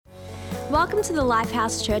Welcome to the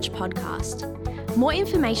Lifehouse Church podcast. More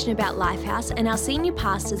information about Lifehouse and our senior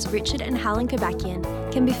pastors Richard and Helen Kobakian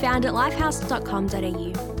can be found at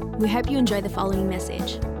lifehouse.com.au. We hope you enjoy the following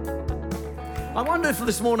message. I wonder if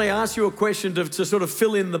this morning I ask you a question to sort of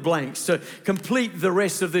fill in the blanks, to complete the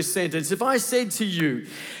rest of this sentence. If I said to you,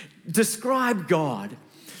 describe God.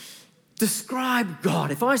 Describe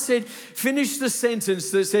God. If I said, finish the sentence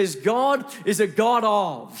that says God is a God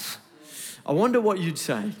of, I wonder what you'd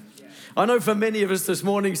say. I know for many of us this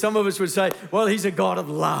morning, some of us would say, well, he's a God of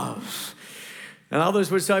love. And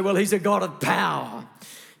others would say, well, he's a God of power.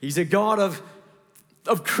 He's a God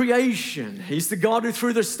of creation. He's the God who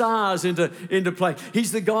threw the stars into play.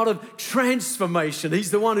 He's the God of transformation.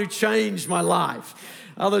 He's the one who changed my life.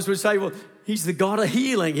 Others would say, well, he's the God of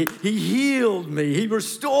healing. He healed me. He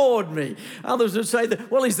restored me. Others would say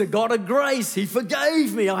that, well, he's the God of grace. He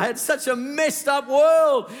forgave me. I had such a messed up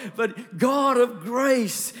world, but God of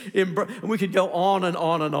grace. And we could go on and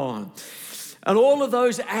on and on. And all of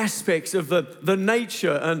those aspects of the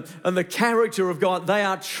nature and the character of God, they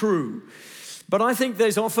are true. But I think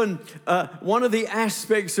there's often one of the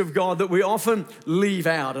aspects of God that we often leave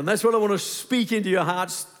out. And that's what I want to speak into your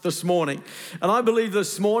hearts this morning. And I believe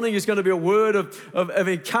this morning is going to be a word of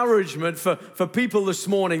encouragement for people this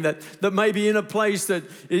morning that may be in a place that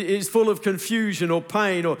is full of confusion or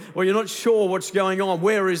pain or you're not sure what's going on.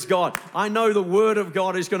 Where is God? I know the word of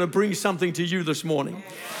God is going to bring something to you this morning.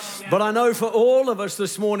 But I know for all of us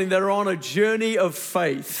this morning that are on a journey of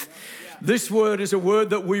faith, this word is a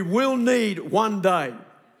word that we will need one day.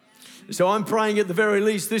 So I'm praying at the very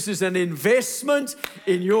least, this is an investment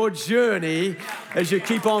in your journey as you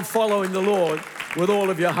keep on following the Lord with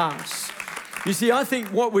all of your hearts. You see, I think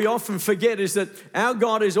what we often forget is that our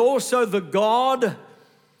God is also the God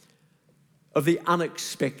of the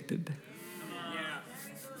unexpected.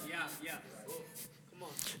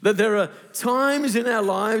 That there are times in our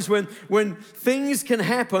lives when things can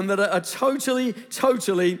happen that are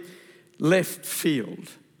totally left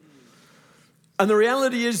field. And the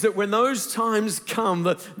reality is that when those times come,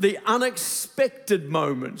 the unexpected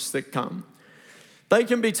moments that come, they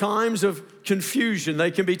can be times of confusion,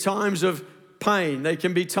 they can be times of pain, they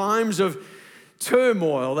can be times of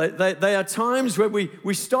turmoil. They are times where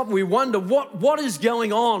we stop and we wonder, what is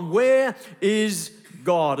going on? Where is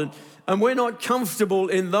God? And we're not comfortable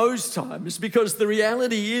in those times because the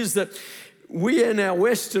reality is that we in our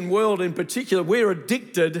Western world in particular, we're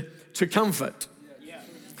addicted to comfort.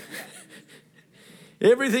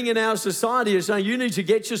 Everything in our society is saying you need to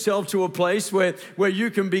get yourself to a place where you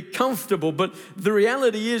can be comfortable. But the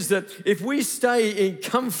reality is that if we stay in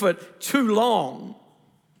comfort too long,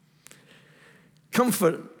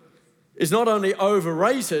 comfort is not only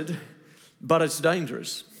overrated, but it's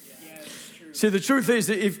dangerous. See, the truth is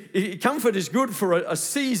that if comfort is good for a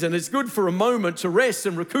season, it's good for a moment to rest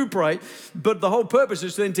and recuperate, but the whole purpose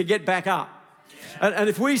is then to get back up. And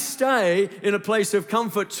if we stay in a place of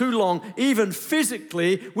comfort too long, even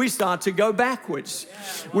physically, we start to go backwards.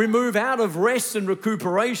 We move out of rest and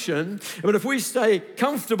recuperation. But if we stay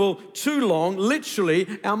comfortable too long,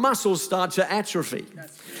 literally, our muscles start to atrophy.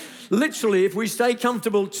 Literally, if we stay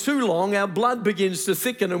comfortable too long, our blood begins to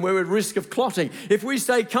thicken and we're at risk of clotting. If we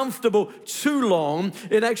stay comfortable too long,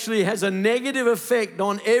 it actually has a negative effect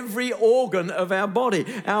on every organ of our body.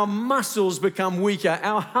 Our muscles become weaker.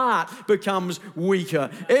 Our heart becomes weaker.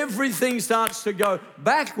 Everything starts to go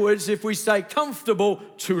backwards if we stay comfortable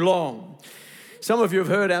too long. Some of you have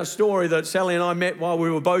heard our story that Sally and I met while we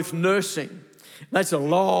were both nursing. That's a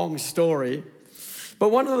long story. But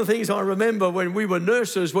one of the things I remember when we were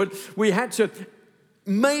nurses was we had to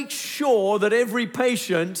make sure that every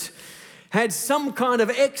patient had some kind of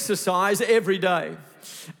exercise every day.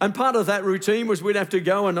 And part of that routine was we'd have to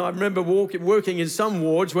go, and I remember working in some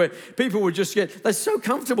wards where people would just they're so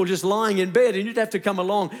comfortable just lying in bed, and you'd have to come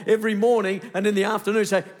along every morning and in the afternoon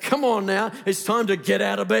say, come on now, it's time to get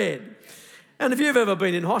out of bed. And if you've ever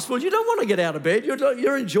been in hospital, you don't want to get out of bed.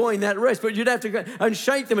 You're enjoying that rest, but you'd have to go and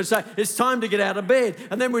shake them and say, it's time to get out of bed.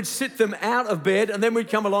 And then we'd sit them out of bed, and then we'd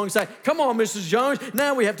come along and say, come on, Mrs. Jones,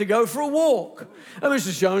 now we have to go for a walk. And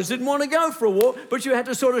Mrs. Jones didn't want to go for a walk, but you had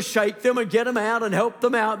to sort of shake them and get them out and help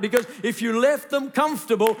them out, because if you left them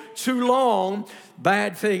comfortable too long,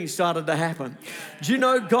 bad things started to happen. Do you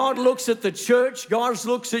know God looks at the church, God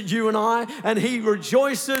looks at you and I, and He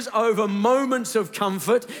rejoices over moments of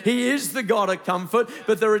comfort. He is the God of comfort,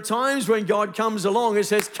 but there are times when God comes along and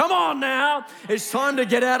says, come on now, it's time to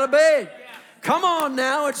get out of bed. Come on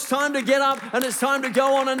now, it's time to get up and it's time to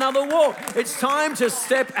go on another walk. It's time to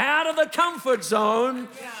step out of the comfort zone,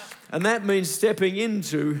 and that means stepping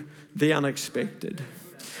into the unexpected.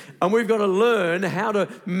 And we've got to learn how to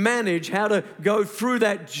manage, how to go through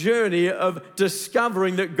that journey of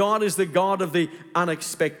discovering that God is the God of the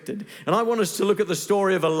unexpected. And I want us to look at the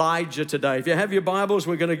story of Elijah today. If you have your Bibles,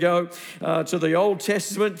 we're going to go to the Old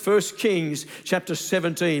Testament, 1 Kings chapter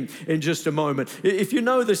 17 in just a moment. If you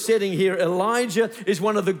know the setting here, Elijah is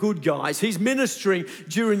one of the good guys. He's ministering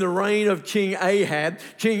during the reign of King Ahab.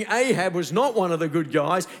 King Ahab was not one of the good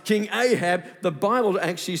guys. King Ahab, the Bible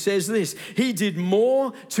actually says this: he did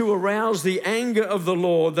more to arouse the anger of the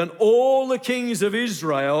Lord than all the kings of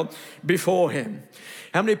Israel before him.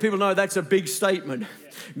 How many people know that's a big statement?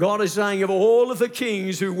 God is saying of all of the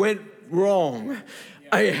kings who went wrong,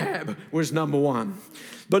 Ahab was number one.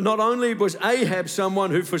 But not only was Ahab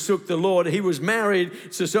someone who forsook the Lord, he was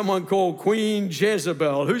married to someone called Queen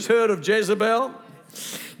Jezebel. Who's heard of Jezebel?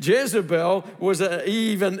 Jezebel was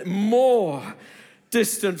even more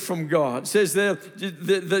distant from God. It says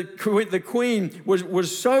the queen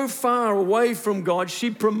was so far away from God,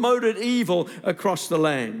 she promoted evil across the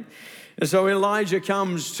land. And so Elijah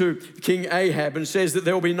comes to King Ahab and says that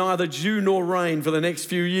there will be neither dew nor rain for the next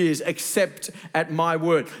few years except at my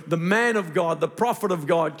word. The man of God, the prophet of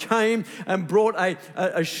God, came and brought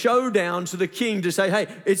a showdown to the king to say, hey,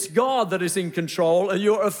 it's God that is in control and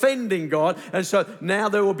you're offending God. And so now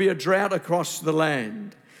there will be a drought across the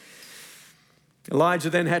land. Elijah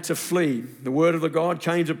then had to flee. The word of the God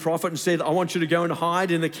came to the prophet and said, I want you to go and hide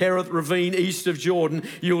in the Kerith ravine east of Jordan.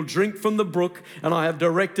 You'll drink from the brook, and I have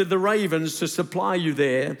directed the ravens to supply you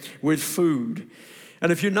there with food.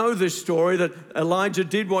 And if you know this story, that Elijah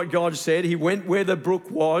did what God said. He went where the brook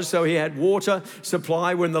was, so he had water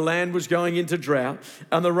supply when the land was going into drought.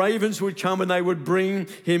 And the ravens would come and they would bring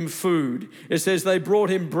him food. It says they brought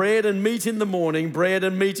him bread and meat in the morning, bread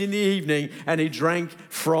and meat in the evening, and he drank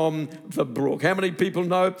from the brook. How many people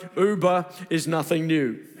know Uber is nothing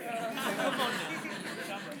new?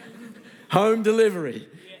 Home delivery.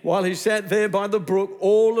 While he sat there by the brook,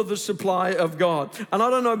 all of the supply of God. And I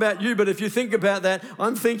don't know about you, but if you think about that,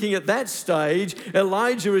 I'm thinking at that stage,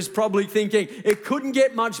 Elijah is probably thinking, it couldn't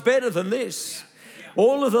get much better than this.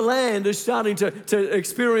 All of the land is starting to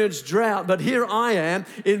experience drought, but here I am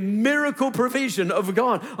in miracle provision of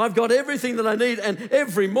God. I've got everything that I need, and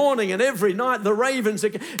every morning and every night, the ravens,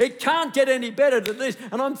 it can't get any better than this.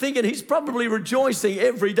 And I'm thinking he's probably rejoicing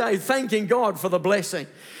every day, thanking God for the blessing.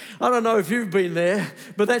 I don't know if you've been there,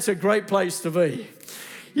 but that's a great place to be.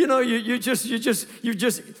 You know, you've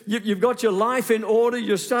got your life in order.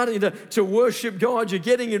 You're starting to worship God. You're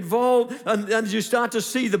getting involved, and you start to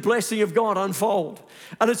see the blessing of God unfold.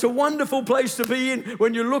 And it's a wonderful place to be in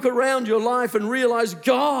when you look around your life and realize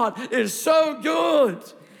God is so good.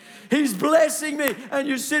 He's blessing me. And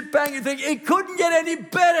you sit back and think, it couldn't get any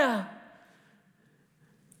better.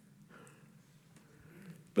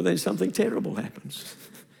 But then something terrible happens.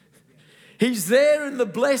 He's there in the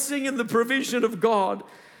blessing and the provision of God.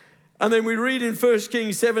 And then we read in 1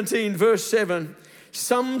 Kings 17, verse 7,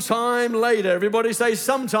 sometime later, everybody say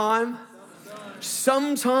sometime.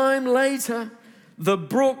 Sometime later, the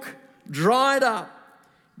brook dried up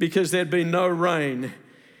because there'd been no rain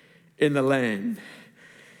in the land.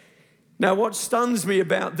 Now, what stuns me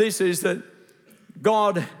about this is that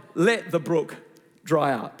God let the brook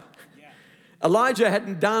dry up. Elijah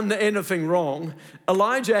hadn't done anything wrong.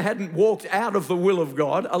 Elijah hadn't walked out of the will of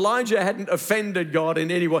God. Elijah hadn't offended God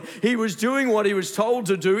in any way. He was doing what he was told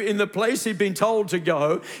to do in the place he'd been told to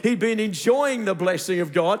go. He'd been enjoying the blessing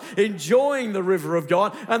of God, enjoying the river of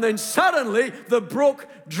God, and then suddenly the brook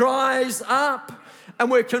dries up.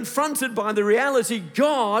 And we're confronted by the reality,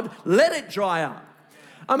 God let it dry up.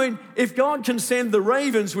 I mean, if God can send the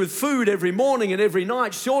ravens with food every morning and every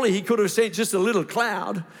night, surely he could have sent just a little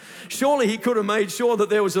cloud. Surely he could have made sure that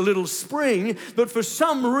there was a little spring. But for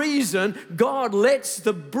some reason, God lets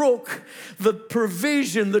the brook, the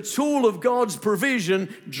provision, the tool of God's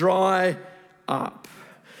provision, dry up.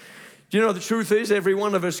 Do you know the truth is every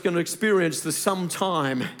one of us is going to experience the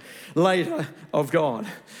sometime later of God.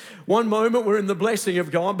 One moment we're in the blessing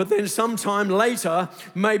of God, but then sometime later,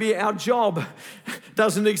 maybe our job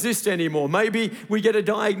doesn't exist anymore. Maybe we get a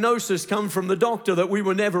diagnosis come from the doctor that we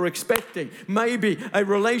were never expecting. Maybe a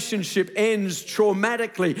relationship ends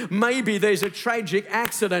traumatically. Maybe there's a tragic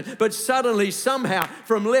accident, but suddenly, somehow,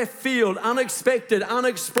 from left field, unexpected,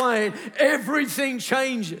 unexplained, everything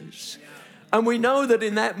changes. And we know that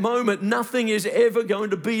in that moment, nothing is ever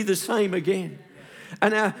going to be the same again.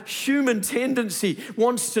 And our human tendency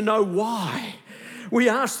wants to know why. We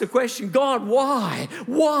ask the question, God, why?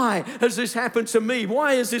 Why has this happened to me?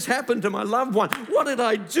 Why has this happened to my loved one? What did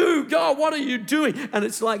I do? God, what are you doing? And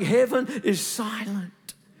it's like heaven is silent.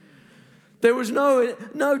 There was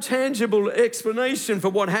no tangible explanation for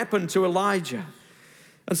what happened to Elijah.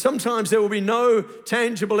 And sometimes there will be no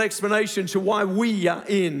tangible explanation to why we are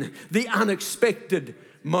in the unexpected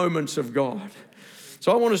moments of God.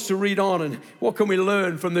 So I want us to read on, and what can we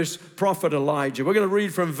learn from this prophet Elijah? We're going to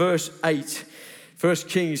read from verse 8, 1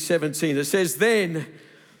 Kings 17. It says, "Then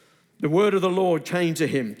the word of the Lord came to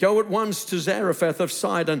him. Go at once to Zarephath of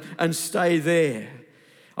Sidon and stay there.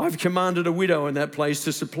 I've commanded a widow in that place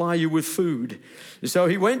to supply you with food." And so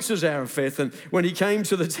he went to Zarephath, and when he came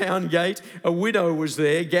to the town gate, a widow was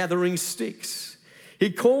there gathering sticks. He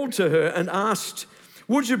called to her and asked,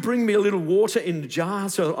 "Would you bring me a little water in a jar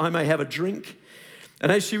so I may have a drink?"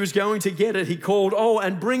 And as she was going to get it, he called, "Oh,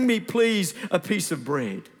 and bring me, please, a piece of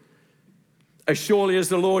bread." "As surely as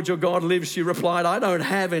the Lord your God lives," she replied, "I don't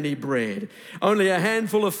have any bread, only a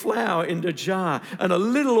handful of flour in a jar and a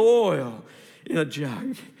little oil in a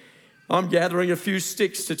jug. I'm gathering a few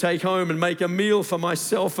sticks to take home and make a meal for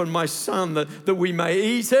myself and my son that we may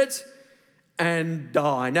eat it and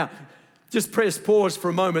die." Now, just press pause for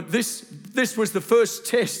a moment. This was the first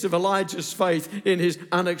test of Elijah's faith in his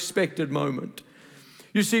unexpected moment.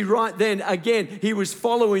 You see, right then, again, he was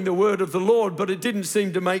following the word of the Lord, but it didn't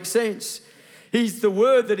seem to make sense. The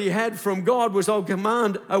word that he had from God was, "I'll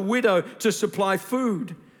command a widow to supply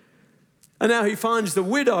food." And now he finds the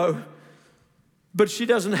widow, but she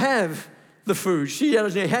doesn't have the food. She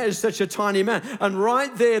only has such a tiny amount. And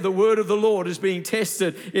right there, the word of the Lord is being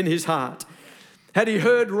tested in his heart. Had he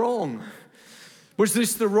heard wrong? Was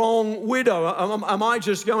this the wrong widow? Am I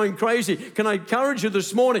just going crazy? Can I encourage you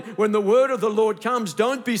this morning, when the word of the Lord comes,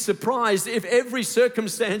 don't be surprised if every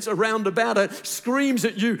circumstance around about it screams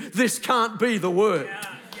at you, this can't be the word.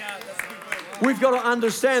 We've got to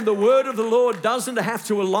understand the word of the Lord doesn't have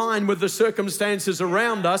to align with the circumstances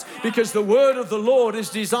around us, because the word of the Lord is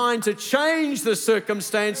designed to change the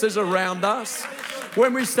circumstances around us.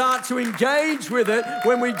 When we start to engage with it,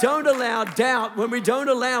 when we don't allow doubt, when we don't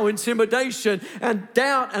allow intimidation, and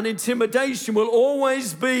doubt and intimidation will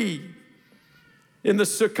always be in the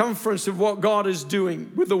circumference of what God is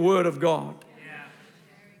doing with the word of God.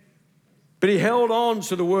 But he held on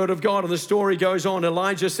to the word of God, and the story goes on.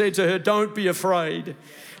 Elijah said to her, "Don't be afraid."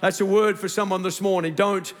 That's a word for someone this morning.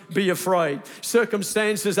 Don't be afraid.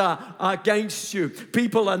 Circumstances are against you.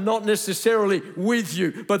 People are not necessarily with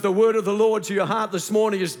you. But the word of the Lord to your heart this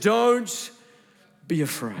morning is, don't be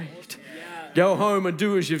afraid. Go home and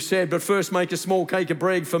do as you've said, but first make a small cake of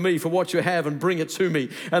bread for me, for what you have, and bring it to me.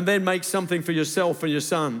 And then make something for yourself and your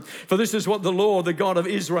son. For this is what the Lord, the God of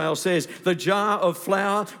Israel, says: the jar of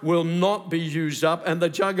flour will not be used up, and the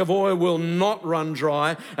jug of oil will not run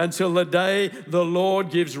dry until the day the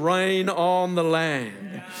Lord gives rain on the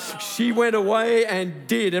land. She went away and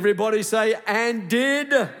did. Everybody say, and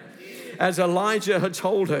did. As Elijah had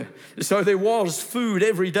told her. So there was food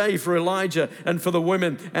every day for Elijah and for the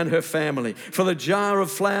women and her family. For the jar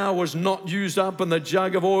of flour was not used up, and the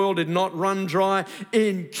jug of oil did not run dry,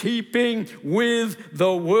 in keeping with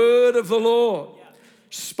the word of the Lord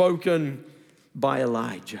spoken by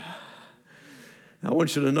Elijah. Now, I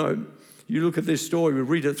want you to know, you look at this story, we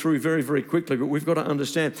read it through very, very quickly, but we've got to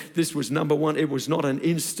understand this was number one. It was not an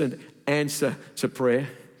instant answer to prayer.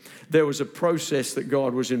 There was a process that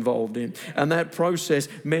God was involved in. And that process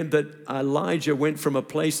meant that Elijah went from a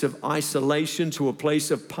place of isolation to a place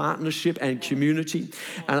of partnership and community.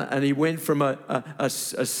 And he went from a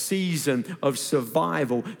season of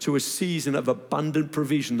survival to a season of abundant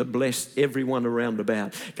provision that blessed everyone around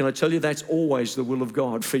about. Can I tell you, that's always the will of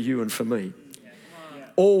God for you and for me.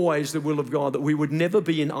 Always the will of God, that we would never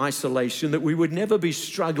be in isolation, that we would never be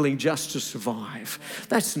struggling just to survive.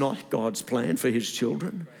 That's not God's plan for his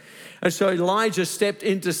children. And so Elijah stepped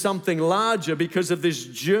into something larger because of this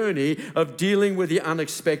journey of dealing with the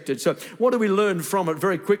unexpected. So what do we learn from it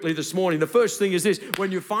very quickly this morning? The first thing is this: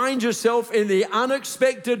 when you find yourself in the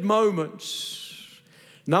unexpected moments,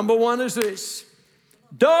 number one is this: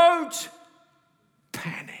 don't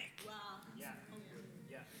panic.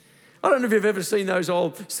 I don't know if you've ever seen those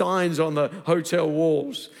old signs on the hotel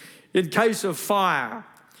walls. In case of fire.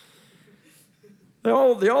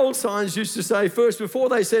 The old signs used to say first, before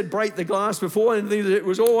they said break the glass, before anything, it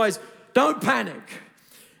was always, don't panic.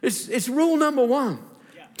 It's rule number one.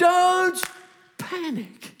 Yeah. Don't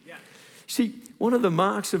panic. Yeah. See, one of the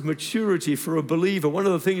marks of maturity for a believer, one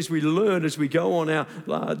of the things we learn as we go on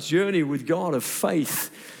our journey with God of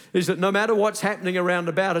faith, is that no matter what's happening around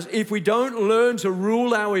about us, if we don't learn to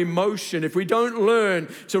rule our emotion, if we don't learn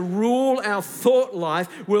to rule our thought life,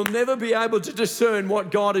 we'll never be able to discern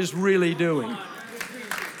what God is really doing.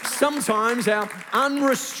 Sometimes our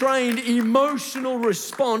unrestrained emotional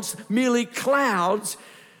response merely clouds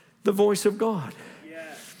the voice of God.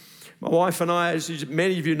 My wife and I, as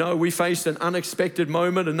many of you know, we faced an unexpected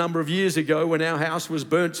moment a number of years ago when our house was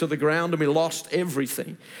burnt to the ground and we lost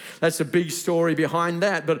everything. That's a big story behind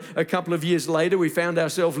that. But a couple of years later, we found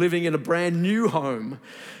ourselves living in a brand new home.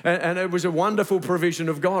 And it was a wonderful provision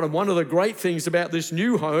of God. And one of the great things about this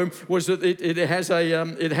new home was that it has a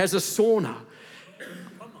sauna.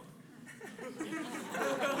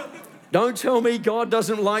 Don't tell me God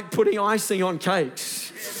doesn't like putting icing on cakes.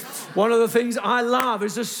 One of the things I love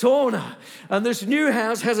is a sauna. And this new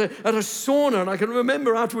house has a sauna. And I can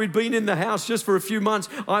remember after we'd been in the house just for a few months,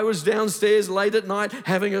 I was downstairs late at night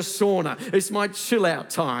having a sauna. It's my chill out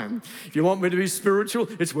time. If you want me to be spiritual,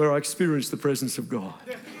 it's where I experience the presence of God.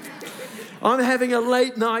 I'm having a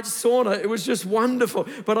late night sauna. It was just wonderful.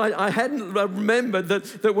 But I hadn't remembered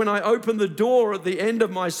that when I open the door at the end of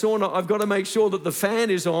my sauna, I've got to make sure that the fan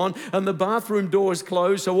is on and the bathroom door is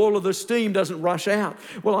closed so all of the steam doesn't rush out.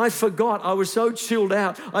 Well, I forgot. I was so chilled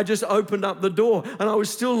out. I just opened up the door and I was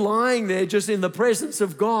still lying there just in the presence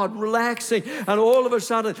of God, relaxing. And all of a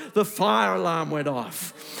sudden, the fire alarm went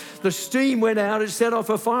off. The steam went out, it set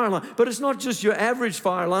off a fire alarm. But it's not just your average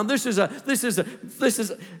fire alarm. It's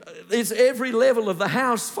every level of the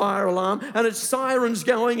house fire alarm, and it's sirens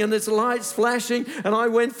going and it's lights flashing. And I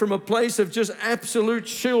went from a place of just absolute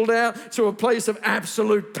chilled out to a place of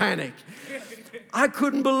absolute panic. I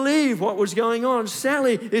couldn't believe what was going on.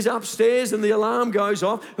 Sally is upstairs and the alarm goes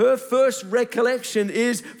off. Her first recollection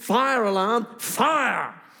is fire alarm,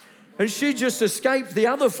 fire. And she just escaped the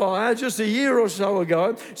other fire just a year or so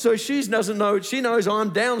ago. So she doesn't know. She knows I'm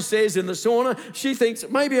downstairs in the sauna. She thinks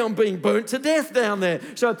maybe I'm being burnt to death down there.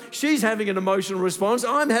 So she's having an emotional response.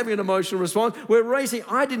 I'm having an emotional response. We're racing.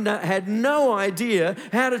 I had no idea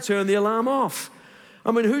how to turn the alarm off.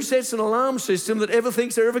 I mean, who sets an alarm system that ever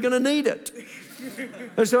thinks they're ever going to need it?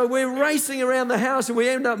 And so we're racing around the house and we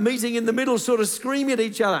end up meeting in the middle, sort of screaming at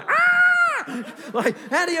each other. Ah! Like,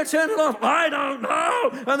 how do you turn it off? I don't know.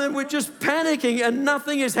 And then we're just panicking and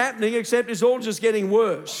nothing is happening except it's all just getting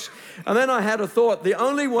worse. And then I had a thought, the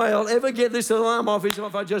only way I'll ever get this alarm off is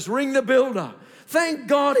if I just ring the builder. Thank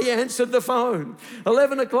God he answered the phone.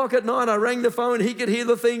 11 o'clock at night, I rang the phone. He could hear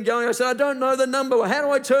the thing going. I said, I don't know the number. How do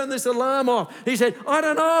I turn this alarm off? He said, I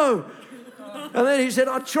don't know. And then he said,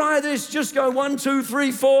 I'll try this. Just go 1, 2,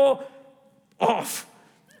 3, 4, off.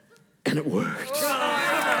 And it worked.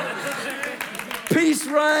 Peace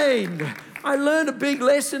reigned. I learned a big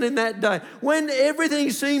lesson in that day. When everything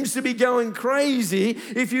seems to be going crazy,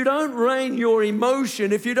 if you don't rein your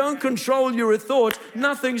emotion, if you don't control your thoughts,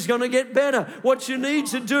 nothing's going to get better. What you need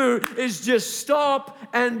to do is just stop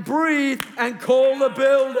and breathe and call the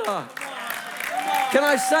builder. Can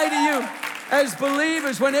I say to you, as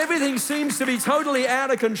believers, when everything seems to be totally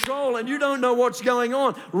out of control and you don't know what's going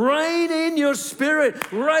on, rein in your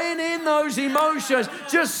spirit, rein in those emotions.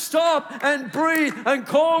 Just stop and breathe and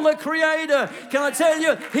call the Creator. Can I tell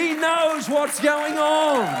you, He knows what's going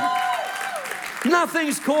on.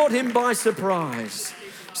 Nothing's caught Him by surprise.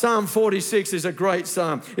 Psalm 46 is a great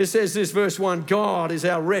psalm. It says this, verse 1, God is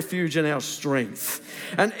our refuge and our strength,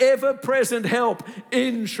 an ever-present help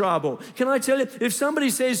in trouble. Can I tell you, if somebody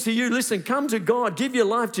says to you, listen, come to God, give your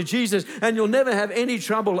life to Jesus, and you'll never have any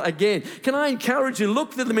trouble again, can I encourage you,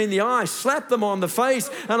 look them in the eye, slap them on the face,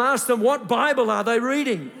 and ask them, what Bible are they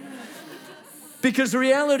reading? Because the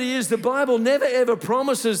reality is the Bible never ever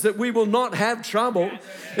promises that we will not have trouble.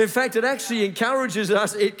 In fact, it actually encourages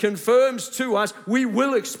us, it confirms to us we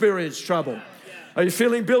will experience trouble. Are you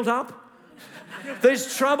feeling built up?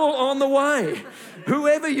 There's trouble on the way.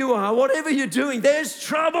 Whoever you are, whatever you're doing, there's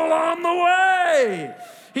trouble on the way.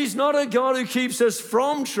 He's not a God who keeps us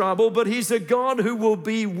from trouble, but He's a God who will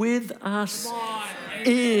be with us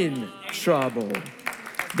in trouble.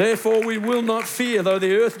 Therefore we will not fear, though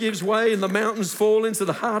the earth gives way and the mountains fall into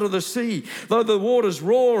the heart of the sea, though the waters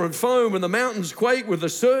roar and foam and the mountains quake with the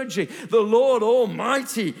surging. The Lord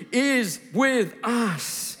Almighty is with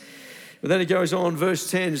us. But then it goes on, verse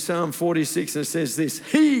 10, Psalm 46, and it says this,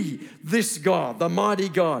 He, this God, the mighty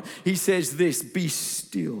God, He says this, be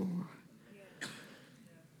still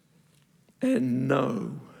and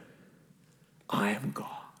know I am God.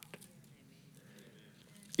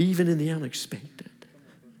 Even in the unexpected.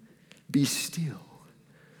 Be still.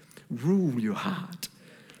 Rule your heart.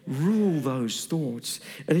 Rule those thoughts.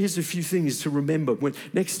 And here's a few things to remember. When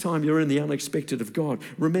next time you're in the unexpected of God,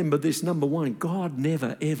 remember this. Number one, God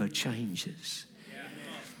never, ever changes.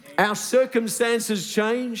 Our circumstances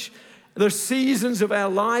change. The seasons of our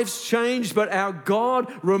lives change, but our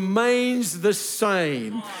God remains the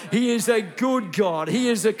same. He is a good God. He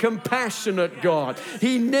is a compassionate God.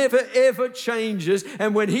 He never, ever changes.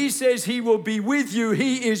 And when He says He will be with you,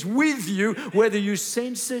 He is with you, whether you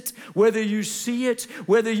sense it, whether you see it,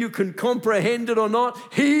 whether you can comprehend it or not.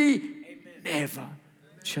 He never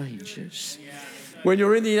changes. When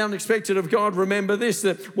you're in the unexpected of God, remember this,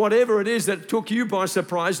 that whatever it is that took you by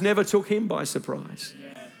surprise never took Him by surprise.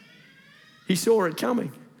 He saw it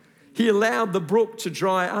coming. He allowed the brook to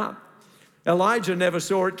dry up. Elijah never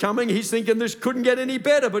saw it coming. He's thinking this couldn't get any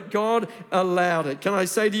better, but God allowed it. Can I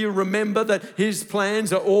say to you, remember that His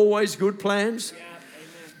plans are always good plans?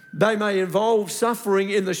 They may involve suffering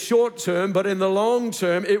in the short term, but in the long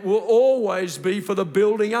term, it will always be for the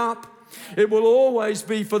building up. It will always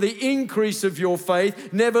be for the increase of your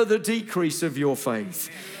faith, never the decrease of your faith.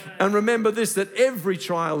 And remember this, that every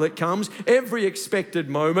trial that comes, every expected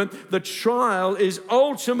moment, the trial is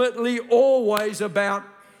ultimately always about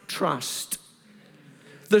trust.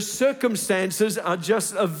 The circumstances are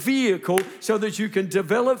just a vehicle so that you can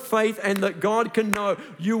develop faith and that God can know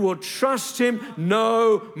you will trust Him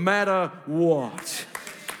no matter what.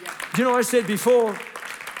 Do you know, I said before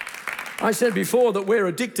that we're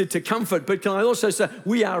addicted to comfort, but can I also say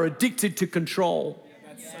we are addicted to control?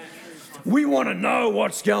 We want to know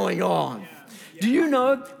what's going on. Do you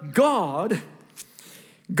know God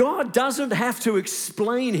doesn't have to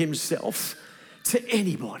explain Himself to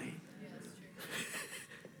anybody.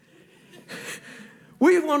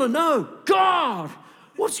 We want to know, God,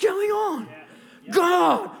 what's going on?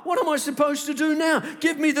 God, what am I supposed to do now?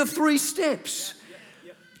 Give me the 3 steps.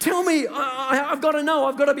 Tell me, I've got to know,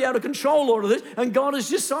 I've got to be able to control all of this, and God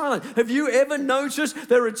is just silent. Have you ever noticed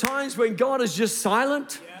there are times when God is just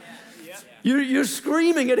silent? You're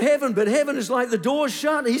screaming at heaven, but heaven is like the door's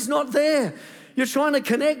shut. He's not there. You're trying to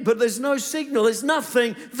connect, but there's no signal. There's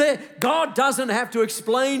nothing there. God doesn't have to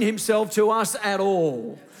explain Himself to us at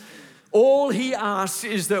all. All He asks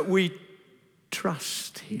is that we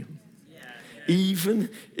trust Him, even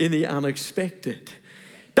in the unexpected.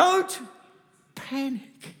 Don't panic.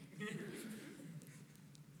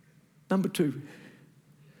 Number 2,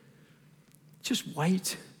 just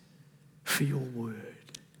wait for your word.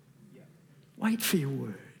 Wait for your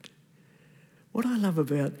word. What I love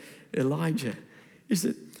about Elijah is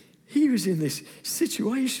that he was in this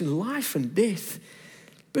situation, life and death,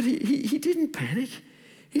 but he didn't panic.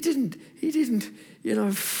 He didn't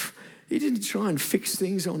try and fix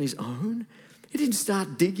things on his own. He didn't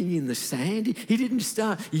start digging in the sand. He didn't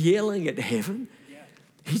start yelling at heaven.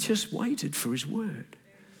 He just waited for His word.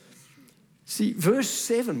 See, verse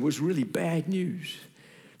 7 was really bad news.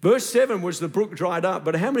 Verse 7 was the brook dried up,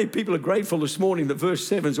 but how many people are grateful this morning that verse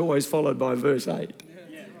 7 is always followed by verse 8?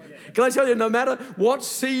 Can I tell you, no matter what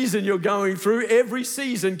season you're going through, every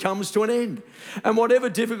season comes to an end. And whatever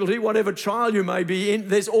difficulty, whatever trial you may be in,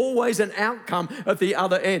 there's always an outcome at the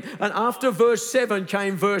other end. And after verse 7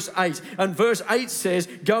 came verse 8. And verse 8 says,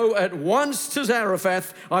 go at once to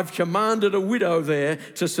Zarephath. I've commanded a widow there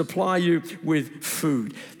to supply you with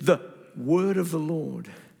food. The word of the Lord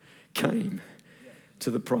came to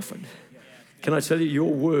the prophet. Can I tell you,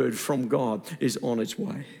 your word from God is on its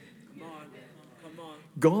way.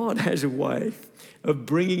 God has a way of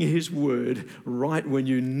bringing His word right when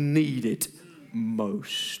you need it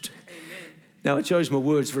most. Now, I chose my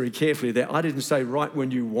words very carefully there. I didn't say right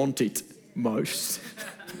when you want it most.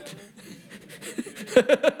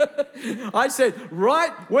 I said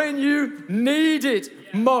right when you need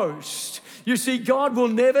it most. You see, God will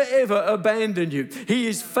never, ever abandon you. He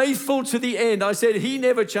is faithful to the end. I said He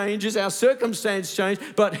never changes. Our circumstance change,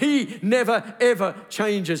 but He never, ever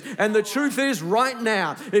changes. And the truth is, right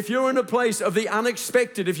now, if you're in a place of the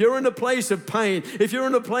unexpected, if you're in a place of pain, if you're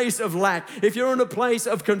in a place of lack, if you're in a place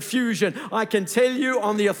of confusion, I can tell you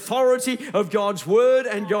on the authority of God's word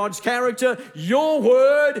and God's character, your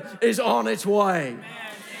word is on its way.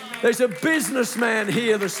 There's a businessman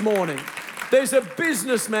here this morning. There's a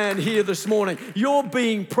businessman here this morning. You're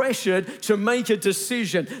being pressured to make a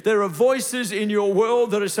decision. There are voices in your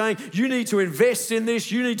world that are saying, you need to invest in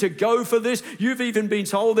this. You need to go for this. You've even been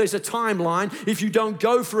told there's a timeline. If you don't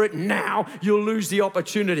go for it now, you'll lose the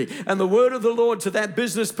opportunity. And the word of the Lord to that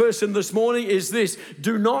business person this morning is this: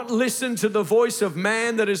 do not listen to the voice of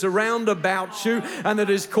man that is around about you and that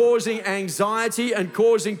is causing anxiety and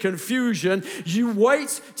causing confusion. You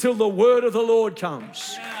wait till the word of the Lord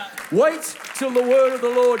comes. Wait till the word of the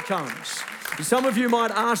Lord comes. Some of you might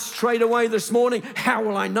ask straight away this morning, how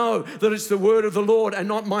will I know that it's the word of the Lord and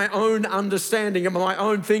not my own understanding and my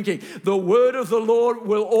own thinking? The word of the Lord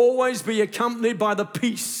will always be accompanied by the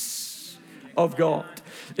peace of God.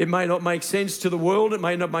 It may not make sense to the world. It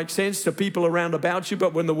may not make sense to people around about you,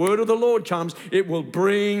 but when the word of the Lord comes, it will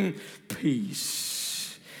bring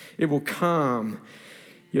peace. It will calm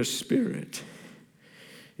your spirit.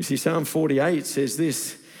 You see, Psalm 48 says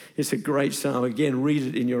this. It's a great psalm. Again, read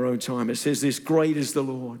it in your own time. It says this: great is the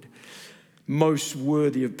Lord, most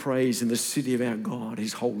worthy of praise in the city of our God,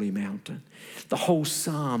 his holy mountain. The whole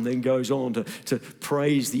psalm then goes on to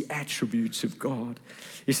praise the attributes of God.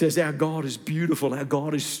 He says, our God is beautiful, our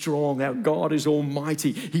God is strong, our God is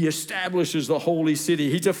almighty. He establishes the holy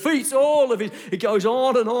city. He defeats all of it. It goes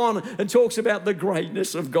on and talks about the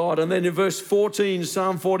greatness of God. And then in verse 14,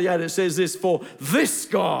 Psalm 48, it says this: for this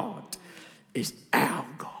God is our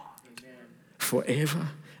God forever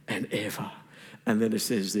and ever. And then it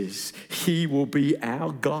says this: he will be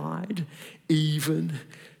our guide even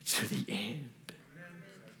to the end.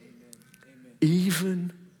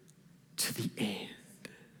 Even to the end.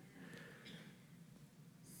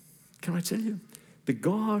 Can I tell you, the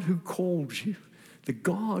God who calls you, the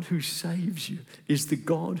God who saves you, is the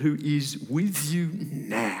God who is with you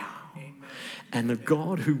now. Amen. And the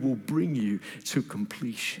God who will bring you to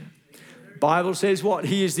completion. Bible says what?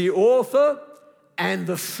 He is the author and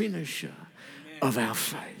the finisher of our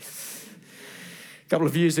faith. A couple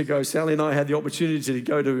of years ago, Sally and I had the opportunity to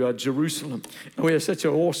go to Jerusalem. And we had such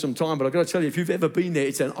an awesome time. But I've got to tell you, if you've ever been there,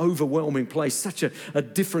 it's an overwhelming place, such a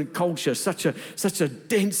different culture, such a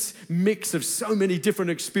dense mix of so many different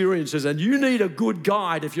experiences. And you need a good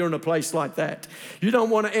guide if you're in a place like that. You don't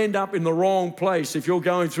want to end up in the wrong place if you're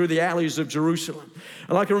going through the alleys of Jerusalem.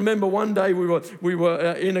 And I can remember one day we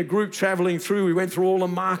were in a group traveling through. We went through all the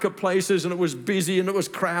marketplaces, and it was busy and it was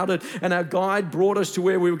crowded. And our guide brought us to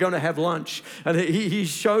where we were going to have lunch. And he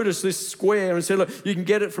showed us this square and said, look, you can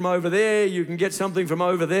get it from over there. You can get something from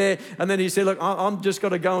over there. And then he said, look, I'm just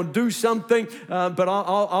going to go and do something, but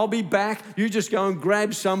I'll be back. You just go and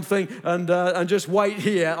grab something and just wait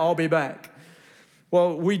here. I'll be back.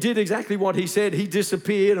 Well, we did exactly what he said. He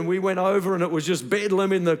disappeared, and we went over, and it was just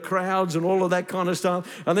bedlam in the crowds and all of that kind of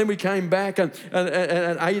stuff. And then we came back and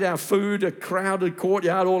ate our food, a crowded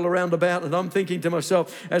courtyard all around about. And I'm thinking to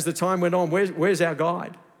myself, as the time went on, where's our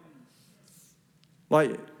guide?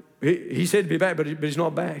 Like, he said to be back, but he's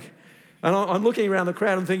not back. And I'm looking around the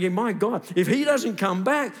crowd and thinking, my God, if he doesn't come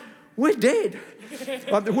back, we're dead.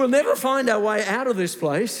 We'll never find our way out of this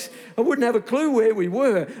place. I wouldn't have a clue where we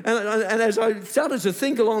were. And as I started to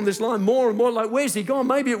think along this line more and more, like, where's he gone?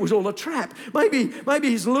 Maybe it was all a trap. Maybe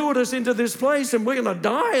he's lured us into this place and we're going to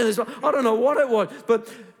die. I don't know what it was. But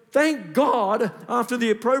thank God, after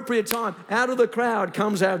the appropriate time, out of the crowd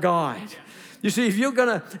comes our guide. You see, if you're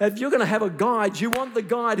gonna have a guide, you want the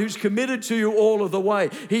guide who's committed to you all of the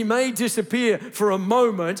way. He may disappear for a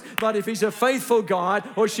moment, but if he's a faithful guide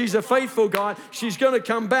or she's a faithful guide, she's going to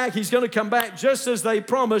come back. He's going to come back just as they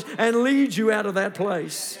promised and lead you out of that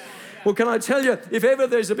place. Well, can I tell you, if ever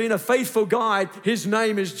there's been a faithful guide, his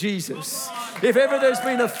name is Jesus. If ever there's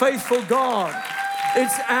been a faithful God,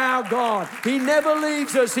 it's our God. He never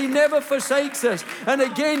leaves us. He never forsakes us. And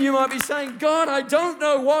again, you might be saying, God, I don't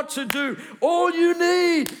know what to do. All you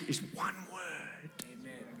need is one word.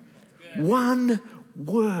 Amen. One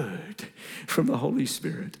word from the Holy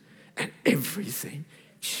Spirit, and everything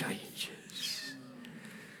changes.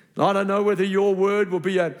 I don't know whether your word will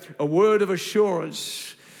be a word of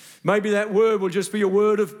assurance. Maybe that word will just be a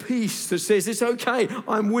word of peace that says, it's okay,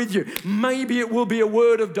 I'm with you. Maybe it will be a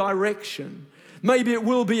word of direction. Maybe it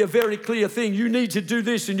will be a very clear thing. You need to do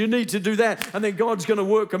this and you need to do that, and then God's going to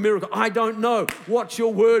work a miracle. I don't know what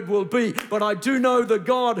your word will be, but I do know the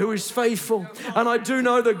God who is faithful. And I do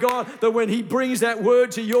know the God that when he brings that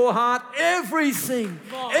word to your heart, everything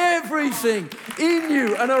in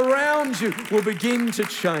you and around you will begin to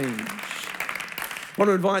change. I want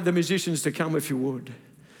to invite the musicians to come if you would.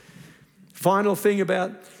 Final thing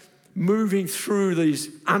about moving through these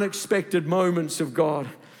unexpected moments of God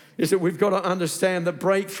is that we've got to understand that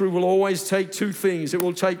breakthrough will always take two things. It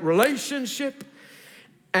will take relationship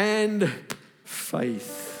and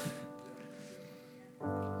faith.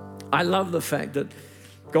 I love the fact that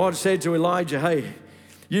God said to Elijah, hey,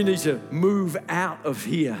 you need to move out of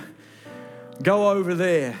here. Go over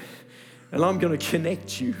there, and I'm going to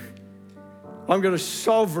connect you. I'm going to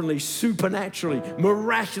sovereignly, supernaturally,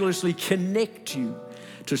 miraculously connect you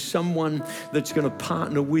to someone that's going to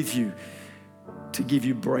partner with you to give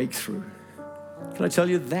you breakthrough. Can I tell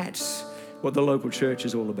you, that's what the local church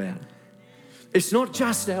is all about. It's not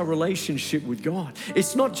just our relationship with God.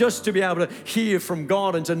 It's not just to be able to hear from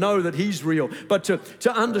God and to know that He's real, but to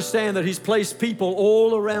understand that He's placed people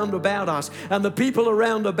all around about us. And the people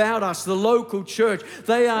around about us, the local church,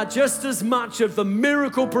 they are just as much of the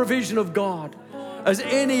miracle provision of God as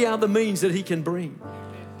any other means that He can bring.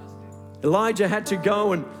 Elijah had to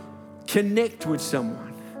go and connect with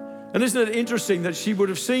someone. And isn't it interesting that she would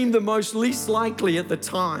have seemed the most least likely at the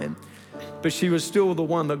time, but she was still the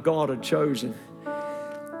one that God had chosen.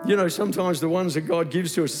 You know, sometimes the ones that God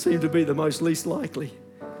gives to us seem to be the most least likely.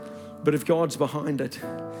 But if God's behind it,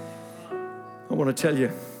 I want to tell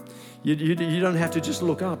you, you don't have to just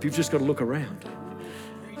look up. You've just got to look around.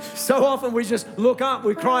 So often we just look up,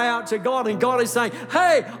 we cry out to God, and God is saying,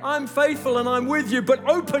 hey, I'm faithful and I'm with you, but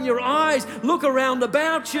open your eyes, look around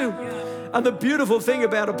about you. And the beautiful thing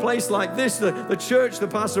about a place like this, the church that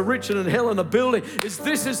Pastor Richard and Helen are building, is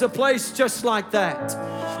this is a place just like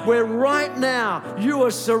that, where right now you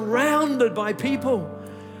are surrounded by people.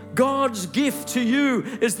 God's gift to you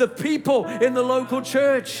is the people in the local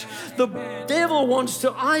church. The devil wants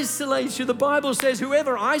to isolate you. The Bible says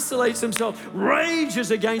whoever isolates himself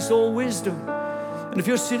rages against all wisdom. And if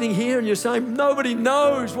you're sitting here and you're saying, nobody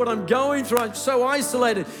knows what I'm going through, I'm so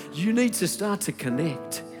isolated, you need to start to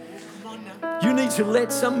connect. You need to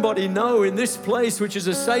let somebody know in this place, which is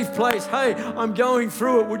a safe place, hey, I'm going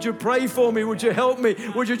through it. Would you pray for me? Would you help me?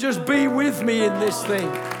 Would you just be with me in this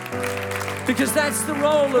thing? Because that's the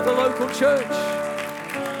role of the local church.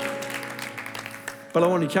 But I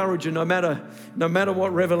want to encourage you, no matter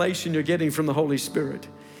what revelation you're getting from the Holy Spirit,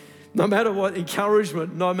 no matter what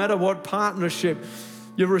encouragement, no matter what partnership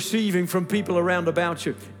you're receiving from people around about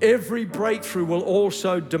you, every breakthrough will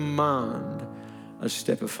also demand a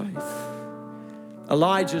step of faith.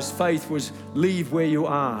 Elijah's faith was leave where you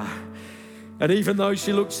are. And even though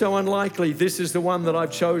she looked so unlikely, this is the one that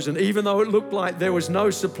I've chosen. Even though it looked like there was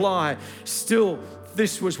no supply, still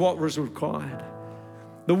this was what was required.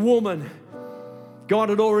 The woman, God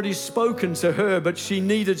had already spoken to her, but she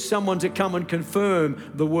needed someone to come and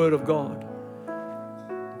confirm the word of God.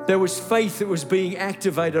 There was faith that was being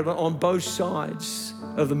activated on both sides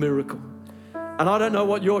of the miracle. And I don't know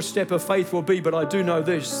what your step of faith will be, but I do know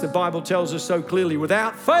this. The Bible tells us so clearly,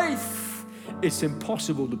 without faith, it's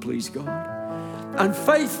impossible to please God. And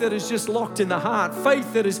faith that is just locked in the heart,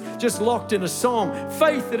 faith that is just locked in a song,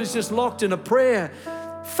 faith that is just locked in a prayer,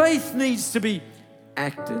 faith needs to be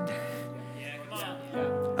acted.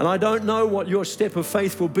 And I don't know what your step of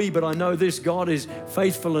faith will be, but I know this: God is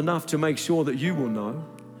faithful enough to make sure that you will know.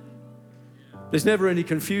 There's never any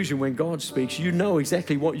confusion when God speaks. You know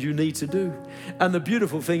exactly what you need to do. And the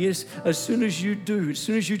beautiful thing is, as soon as you do, as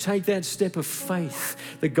soon as you take that step of faith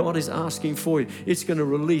that God is asking for you, it's going to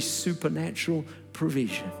release supernatural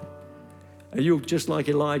provision. And you'll, just like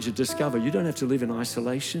Elijah, discover you don't have to live in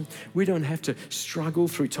isolation. We don't have to struggle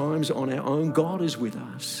through times on our own. God is with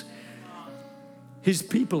us. His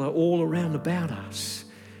people are all around about us.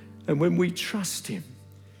 And when we trust Him,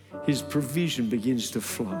 His provision begins to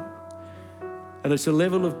flow. And it's a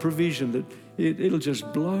level of provision that it'll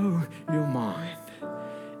just blow your mind.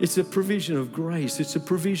 It's a provision of grace. It's a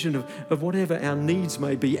provision of whatever our needs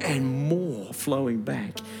may be and more flowing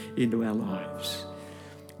back into our lives.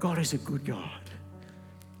 God is a good God.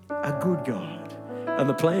 A good God. And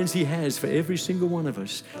the plans He has for every single one of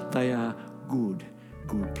us, they are good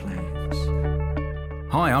plans.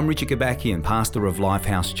 Hi, I'm Richard Gabakian, pastor of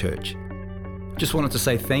Lifehouse Church. Just wanted to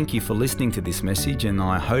say thank you for listening to this message, and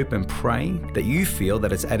I hope and pray that you feel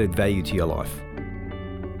that it's added value to your life.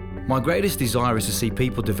 My greatest desire is to see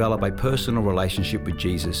people develop a personal relationship with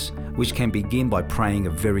Jesus, which can begin by praying a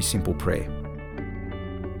very simple prayer.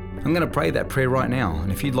 I'm going to pray that prayer right now,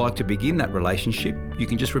 and if you'd like to begin that relationship, you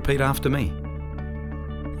can just repeat after me.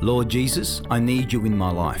 Lord Jesus, I need you in my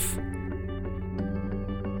life.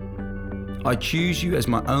 I choose you as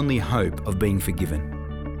my only hope of being forgiven.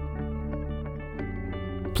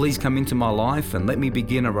 Please come into my life and let me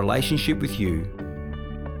begin a relationship with you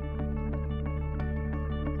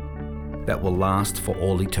that will last for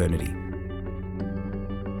all eternity.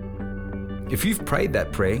 If you've prayed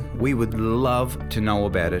that prayer, we would love to know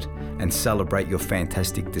about it and celebrate your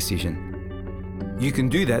fantastic decision. You can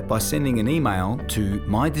do that by sending an email to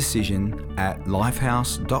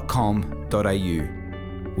mydecision@lifehouse.com.au.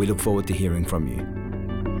 We look forward to hearing from you.